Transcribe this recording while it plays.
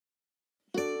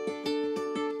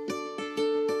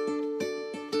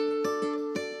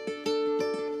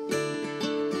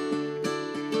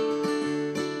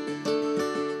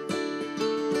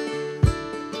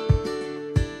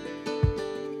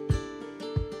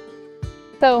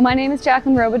So my name is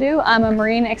Jaclyn Robidoux. I'm a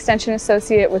Marine Extension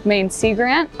Associate with Maine Sea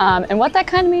Grant. And what that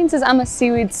kind of means is I'm a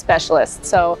seaweed specialist.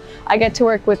 So I get to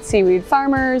work with seaweed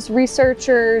farmers,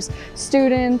 researchers,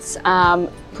 students,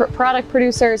 product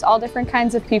producers, all different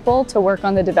kinds of people to work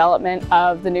on the development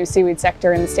of the new seaweed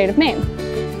sector in the state of Maine.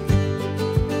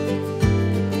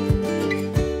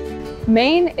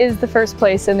 Maine is the first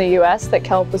place in the U.S. that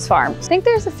kelp was farmed. I think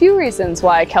there's a few reasons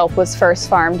why kelp was first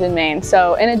farmed in Maine.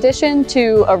 So in addition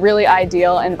to a really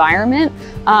ideal environment,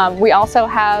 we also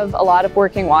have a lot of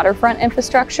working waterfront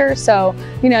infrastructure. So,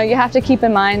 you have to keep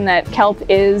in mind that kelp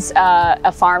is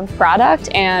a farmed product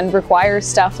and requires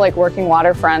stuff like working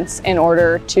waterfronts in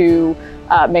order to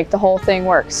make the whole thing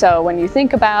work. So when you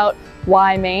think about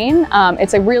why Maine,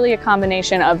 it's really a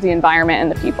combination of the environment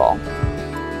and the people.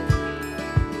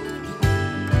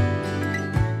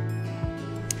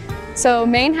 So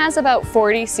Maine has about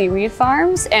 40 seaweed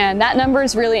farms, and that number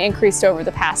has really increased over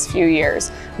the past few years.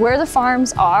 Where the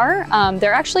farms are,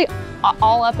 they're actually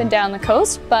all up and down the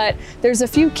coast, but there's a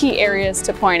few key areas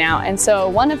to point out. And so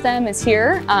one of them is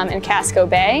here in Casco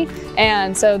Bay.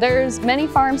 And so there's many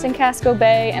farms in Casco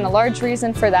Bay, and a large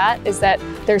reason for that is that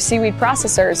there's seaweed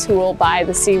processors who will buy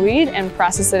the seaweed and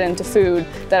process it into food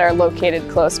that are located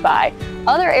close by.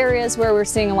 Other areas where we're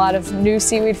seeing a lot of new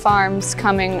seaweed farms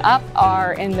coming up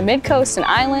are in the mid-coast and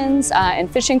islands and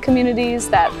fishing communities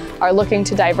that are looking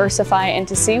to diversify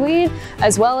into seaweed,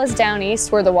 as well as down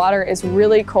east where the water is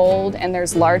really cold and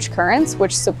there's large currents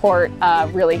which support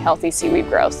really healthy seaweed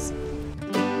growth.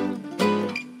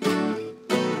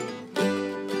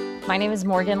 My name is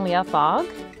Morgan Leah Fogg.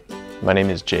 My name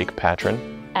is Jake Patryn.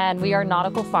 And we are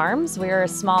Nautical Farms. We are a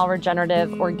small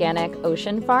regenerative organic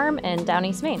ocean farm in down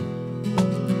East Maine.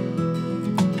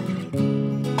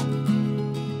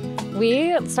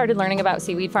 We started learning about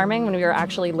seaweed farming when we were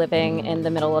actually living in the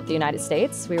middle of the United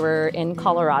States. We were in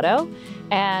Colorado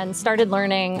and started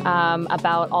learning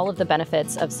about all of the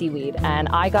benefits of seaweed. And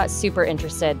I got super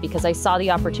interested because I saw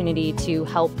the opportunity to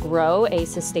help grow a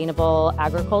sustainable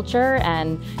agriculture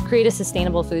and create a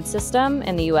sustainable food system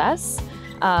in the US.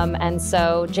 And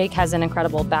so Jake has an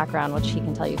incredible background, which he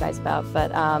can tell you guys about. But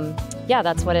yeah,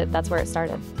 that's where it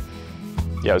started.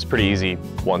 Yeah, it was pretty easy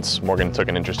once Morgan took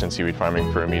an interest in seaweed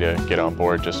farming for me to get on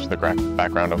board, just the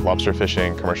background of lobster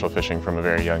fishing, commercial fishing from a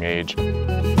very young age.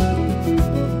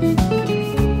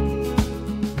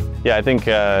 Yeah, I think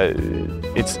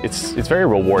it's very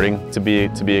rewarding to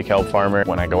be a kelp farmer.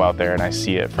 When I go out there and I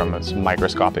see it from a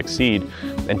microscopic seed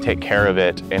and take care of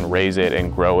it and raise it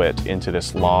and grow it into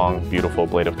this long, beautiful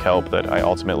blade of kelp that I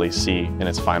ultimately see in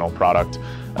its final product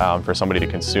for somebody to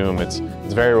consume, it's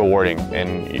very rewarding.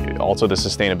 And also the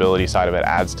sustainability side of it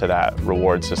adds to that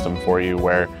reward system for you,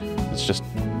 where it's just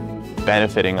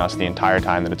benefiting us the entire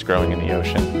time that it's growing in the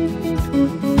ocean.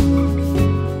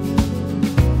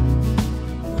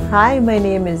 Hi, my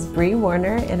name is Briana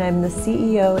Warner, and I'm the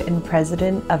CEO and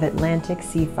President of Atlantic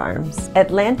Sea Farms.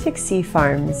 Atlantic Sea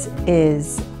Farms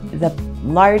is the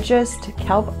largest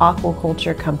kelp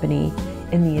aquaculture company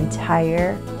in the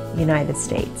entire United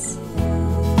States.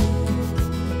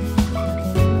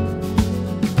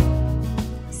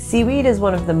 Seaweed is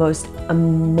one of the most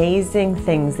amazing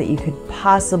things that you could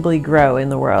possibly grow in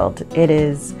the world. It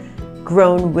is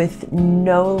grown with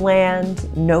no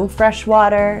land, no fresh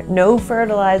water, no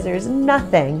fertilizers,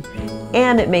 nothing,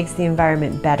 and it makes the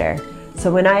environment better. So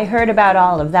when I heard about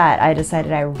all of that, I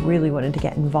decided I really wanted to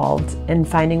get involved in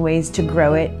finding ways to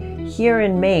grow it here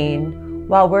in Maine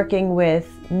while working with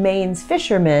Maine's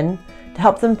fishermen to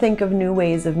help them think of new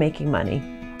ways of making money.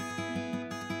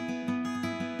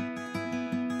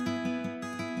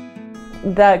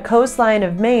 The coastline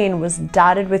of Maine was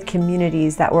dotted with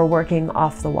communities that were working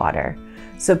off the water.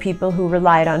 So people who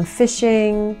relied on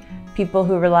fishing, people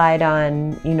who relied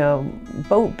on,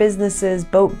 boat businesses,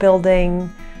 boat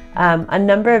building, a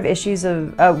number of issues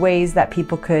of ways that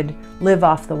people could live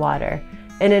off the water.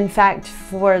 And in fact,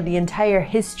 for the entire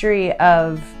history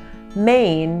of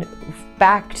Maine,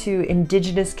 back to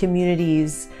indigenous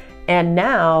communities, and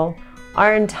now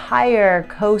our entire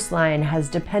coastline has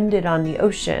depended on the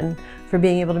ocean for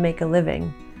being able to make a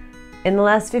living. In the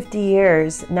last 50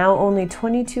 years, now only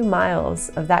 22 miles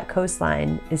of that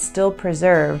coastline is still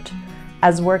preserved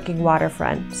as working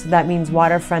waterfront. So that means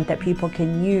waterfront that people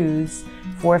can use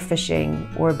for fishing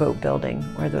or boat building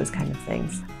or those kind of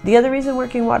things. The other reason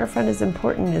working waterfront is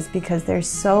important is because there's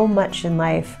so much in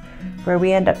life where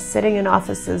we end up sitting in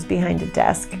offices behind a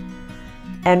desk.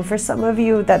 And for some of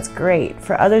you, that's great.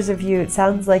 For others of you, it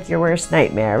sounds like your worst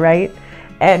nightmare, right?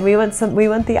 And we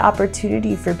want the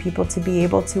opportunity for people to be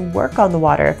able to work on the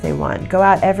water if they want. Go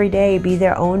out every day, be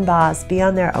their own boss, be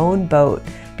on their own boat,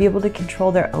 be able to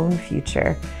control their own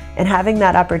future. And having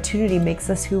that opportunity makes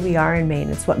us who we are in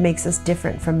Maine. It's what makes us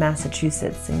different from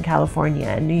Massachusetts and California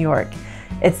and New York.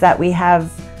 It's that we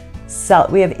have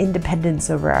independence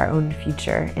over our own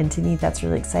future. And to me, that's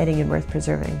really exciting and worth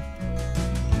preserving.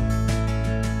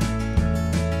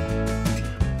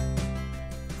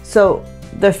 So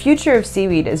the future of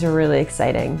seaweed is really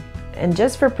exciting. And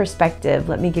just for perspective,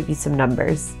 let me give you some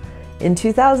numbers. In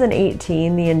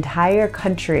 2018, the entire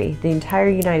country, the entire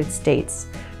United States,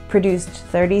 produced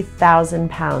 30,000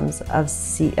 pounds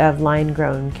of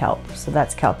line-grown kelp. So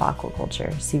that's kelp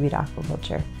aquaculture, seaweed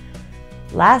aquaculture.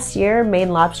 Last year, Maine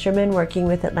lobstermen working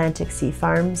with Atlantic Sea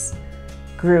Farms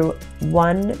grew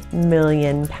 1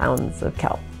 million pounds of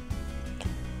kelp.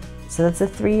 So that's a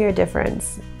 3-year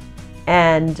difference.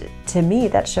 And to me,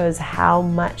 that shows how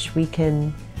much we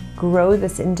can grow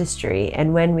this industry.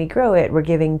 And when we grow it, we're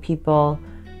giving people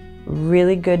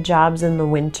really good jobs in the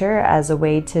winter as a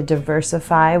way to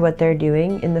diversify what they're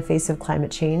doing in the face of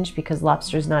climate change, because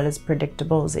lobster's not as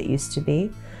predictable as it used to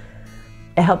be.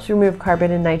 It helps remove carbon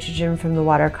and nitrogen from the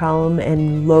water column,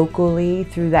 and locally,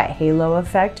 through that halo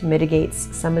effect,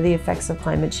 mitigates some of the effects of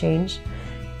climate change.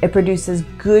 It produces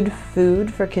good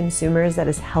food for consumers that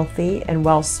is healthy and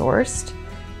well sourced,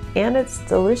 and it's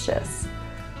delicious.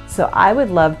 So I would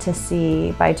love to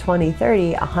see by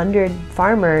 2030, 100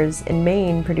 farmers in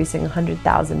Maine producing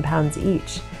 100,000 pounds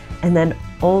each, and then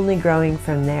only growing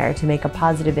from there to make a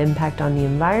positive impact on the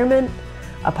environment,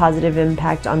 a positive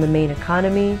impact on the Maine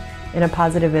economy, and a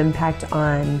positive impact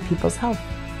on people's health.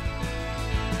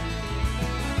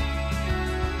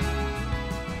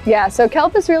 Yeah, so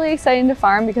kelp is really exciting to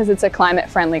farm because it's a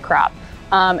climate-friendly crop.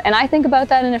 And I think about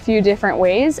that in a few different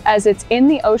ways. As it's in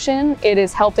the ocean, it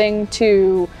is helping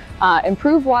to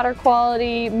improve water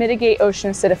quality, mitigate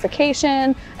ocean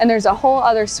acidification, and there's a whole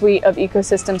other suite of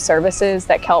ecosystem services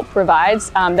that kelp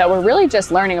provides that we're really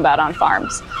just learning about on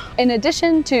farms. In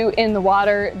addition to in the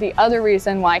water, the other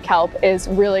reason why kelp is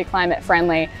really climate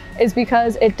friendly is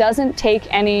because it doesn't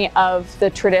take any of the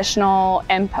traditional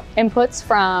inputs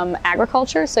from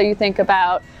agriculture. So you think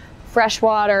about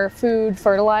freshwater, food,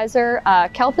 fertilizer.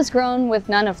 Kelp is grown with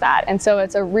none of that. And so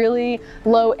it's a really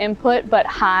low input but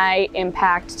high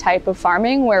impact type of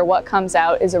farming where what comes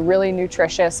out is a really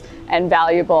nutritious and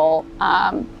valuable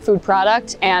food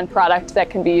product and product that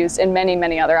can be used in many,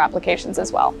 many other applications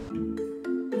as well.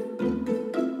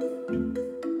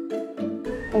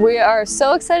 We are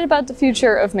so excited about the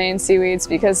future of Maine seaweeds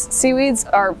because seaweeds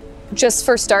are, just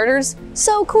for starters,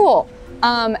 so cool.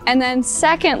 And then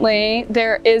secondly,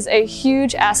 there is a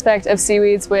huge aspect of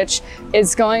seaweeds which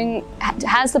has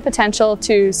the potential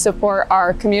to support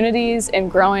our communities in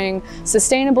growing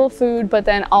sustainable food, but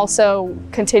then also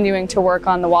continuing to work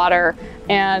on the water.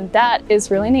 And that is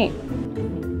really neat.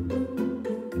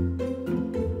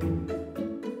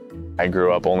 I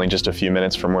grew up only just a few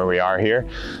minutes from where we are here,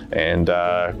 and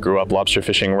grew up lobster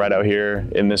fishing right out here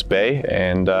in this bay,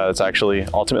 and it's actually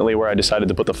ultimately where I decided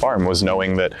to put the farm, was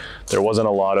knowing that there wasn't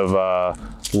a lot of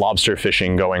lobster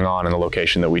fishing going on in the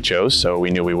location that we chose, so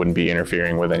we knew we wouldn't be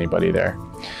interfering with anybody there.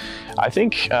 I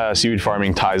think seaweed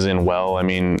farming ties in well. I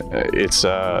mean,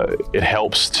 it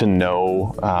helps to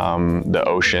know the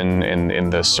ocean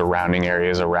and the surrounding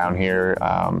areas around here.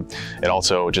 It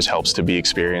also just helps to be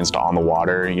experienced on the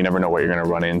water. You never know what you're going to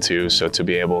run into, so to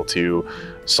be able to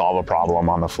solve a problem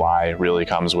on the fly really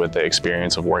comes with the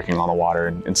experience of working on the water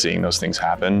and seeing those things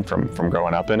happen from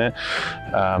growing up in it.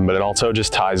 But it also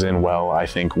just ties in well, I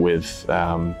think, with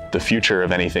the future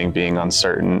of anything being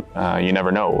uncertain. You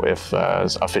never know if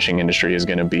a fishing industry is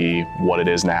going to be what it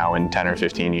is now in 10 or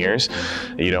 15 years.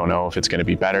 You don't know if it's going to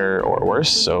be better or worse,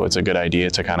 so it's a good idea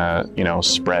to kind of, you know,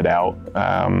 spread out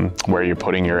where you're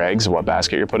putting your eggs, what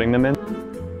basket you're putting them in.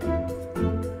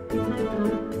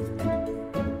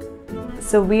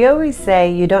 So we always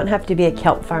say you don't have to be a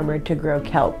kelp farmer to grow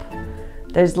kelp.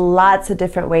 There's lots of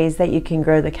different ways that you can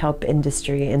grow the kelp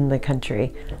industry in the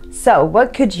country. So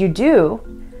what could you do?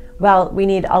 Well, we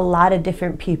need a lot of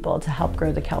different people to help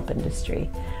grow the kelp industry.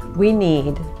 We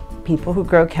need people who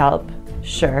grow kelp,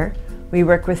 sure. We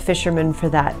work with fishermen for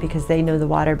that because they know the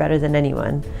water better than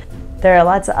anyone. There are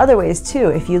lots of other ways too.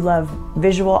 If you love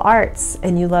visual arts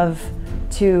and you love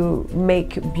to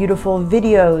make beautiful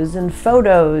videos and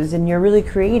photos and you're really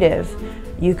creative,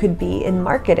 you could be in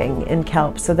marketing in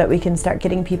kelp so that we can start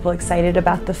getting people excited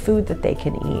about the food that they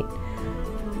can eat.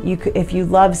 If you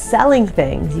love selling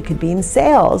things, you could be in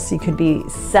sales, you could be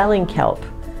selling kelp.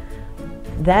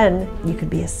 Then you could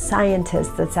be a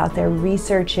scientist that's out there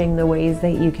researching the ways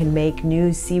that you can make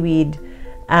new seaweed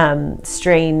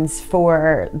strains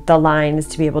for the lines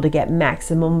to be able to get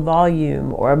maximum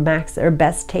volume or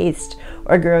best taste,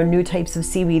 or grow new types of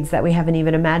seaweeds that we haven't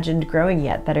even imagined growing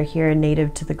yet that are here and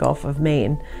native to the Gulf of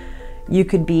Maine. You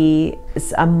could be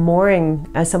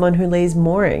someone who lays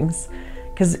moorings,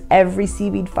 because every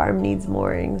seaweed farm needs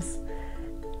moorings.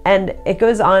 And it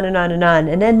goes on and on and on.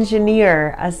 An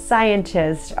engineer, a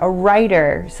scientist, a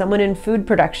writer, someone in food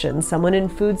production, someone in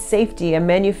food safety, a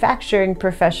manufacturing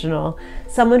professional,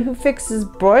 someone who fixes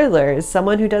broilers,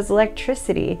 someone who does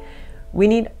electricity. We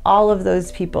need all of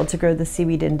those people to grow the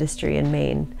seaweed industry in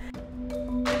Maine.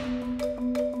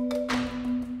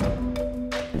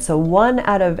 So 1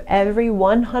 out of every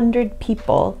 100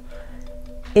 people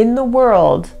in the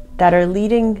world that are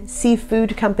leading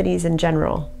seafood companies in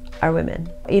general are women.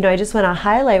 You know, I just want to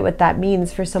highlight what that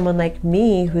means for someone like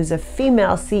me who's a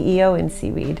female CEO in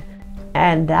seaweed.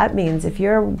 And that means if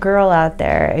you're a girl out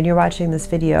there and you're watching this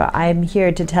video, I'm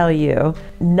here to tell you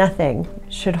nothing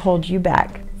should hold you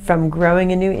back from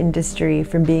growing a new industry,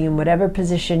 from being in whatever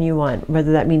position you want,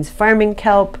 whether that means farming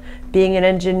kelp, being an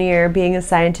engineer, being a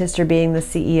scientist, or being the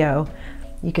CEO.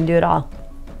 You can do it all.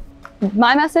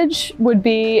 My message would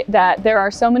be that there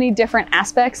are so many different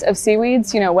aspects of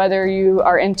seaweeds, you know, whether you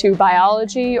are into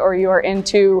biology or you are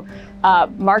into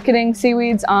marketing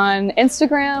seaweeds on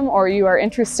Instagram, or you are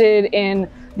interested in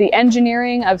the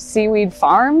engineering of seaweed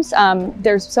farms.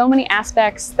 There's so many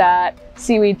aspects that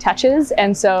seaweed touches,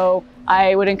 and so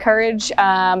I would encourage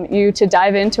you to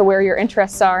dive into where your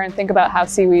interests are and think about how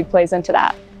seaweed plays into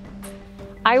that.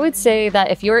 I would say that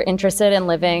if you're interested in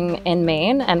living in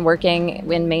Maine and working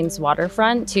in Maine's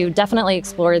waterfront, to definitely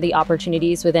explore the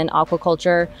opportunities within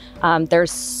aquaculture.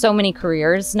 There's so many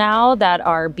careers now that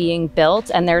are being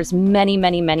built, and there's many,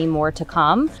 many, many more to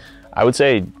come. I would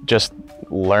say just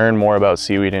learn more about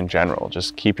seaweed in general.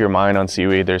 Just keep your mind on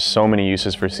seaweed. There's so many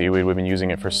uses for seaweed. We've been using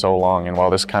it for so long, and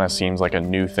while this kind of seems like a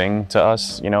new thing to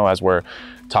us, you know, as we're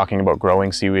talking about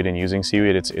growing seaweed and using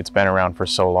seaweed, it's been around for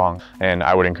so long. And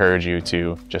I would encourage you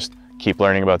to just keep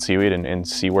learning about seaweed and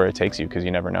see where it takes you, because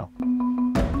you never know.